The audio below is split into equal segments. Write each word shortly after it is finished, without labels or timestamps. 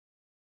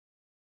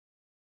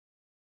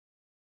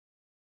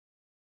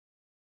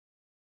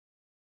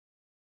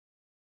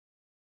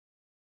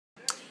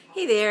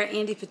Hey there,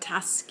 Andy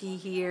Petoskey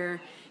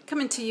here,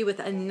 coming to you with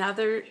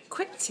another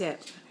quick tip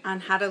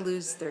on how to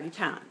lose 30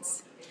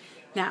 pounds.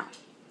 Now,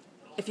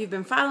 if you've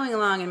been following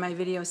along in my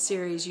video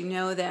series, you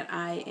know that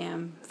I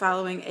am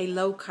following a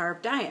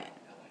low-carb diet.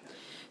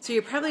 So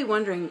you're probably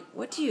wondering,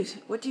 what do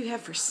you have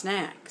for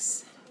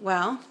snacks?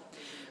 Well,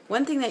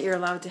 one thing that you're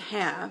allowed to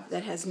have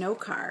that has no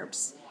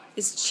carbs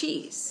is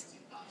cheese.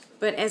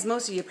 But as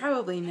most of you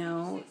probably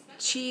know,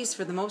 cheese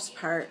for the most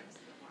part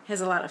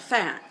has a lot of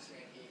fat.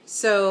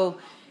 So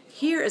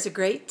here is a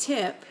great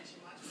tip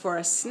for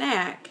a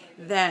snack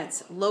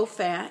that's low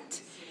fat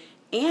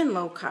and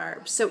low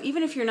carb. So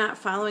even if you're not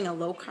following a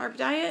low carb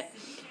diet,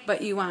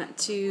 but you want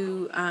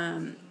to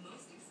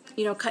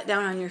cut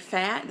down on your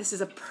fat, this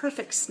is a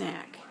perfect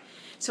snack.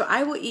 So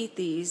I will eat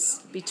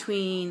these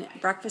between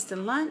breakfast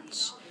and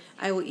lunch.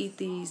 I will eat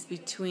these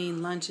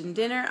between lunch and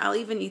dinner. I'll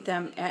even eat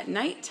them at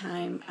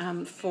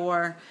nighttime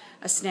for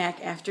a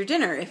snack after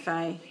dinner if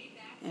I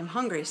am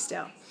hungry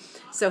still.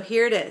 So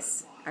here it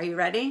is. Are you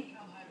ready?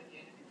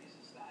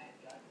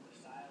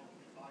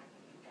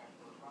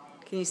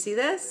 Can you see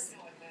this?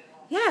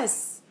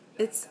 Yes,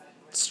 it's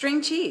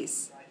string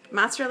cheese,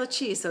 mozzarella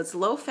cheese. So it's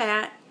low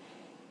fat,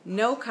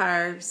 no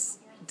carbs,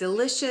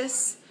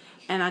 delicious,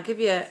 and I'll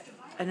give you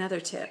another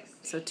tip.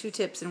 So 2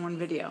 tips in one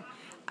video.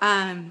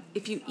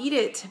 If you eat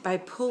it by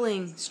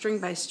pulling string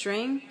by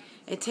string,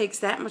 it takes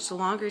that much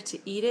longer to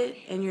eat it,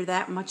 and you're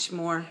that much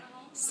more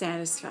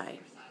satisfied.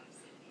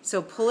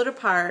 So pull it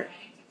apart,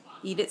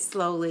 eat it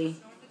slowly.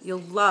 You'll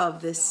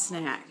love this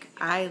snack.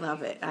 I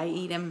love it. I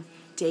eat them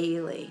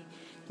daily.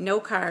 No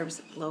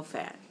carbs, low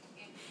fat.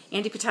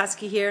 Andy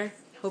Petoskey here.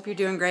 Hope you're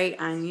doing great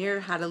on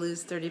your how to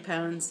lose 30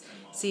 pounds.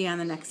 See you on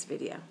the next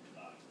video.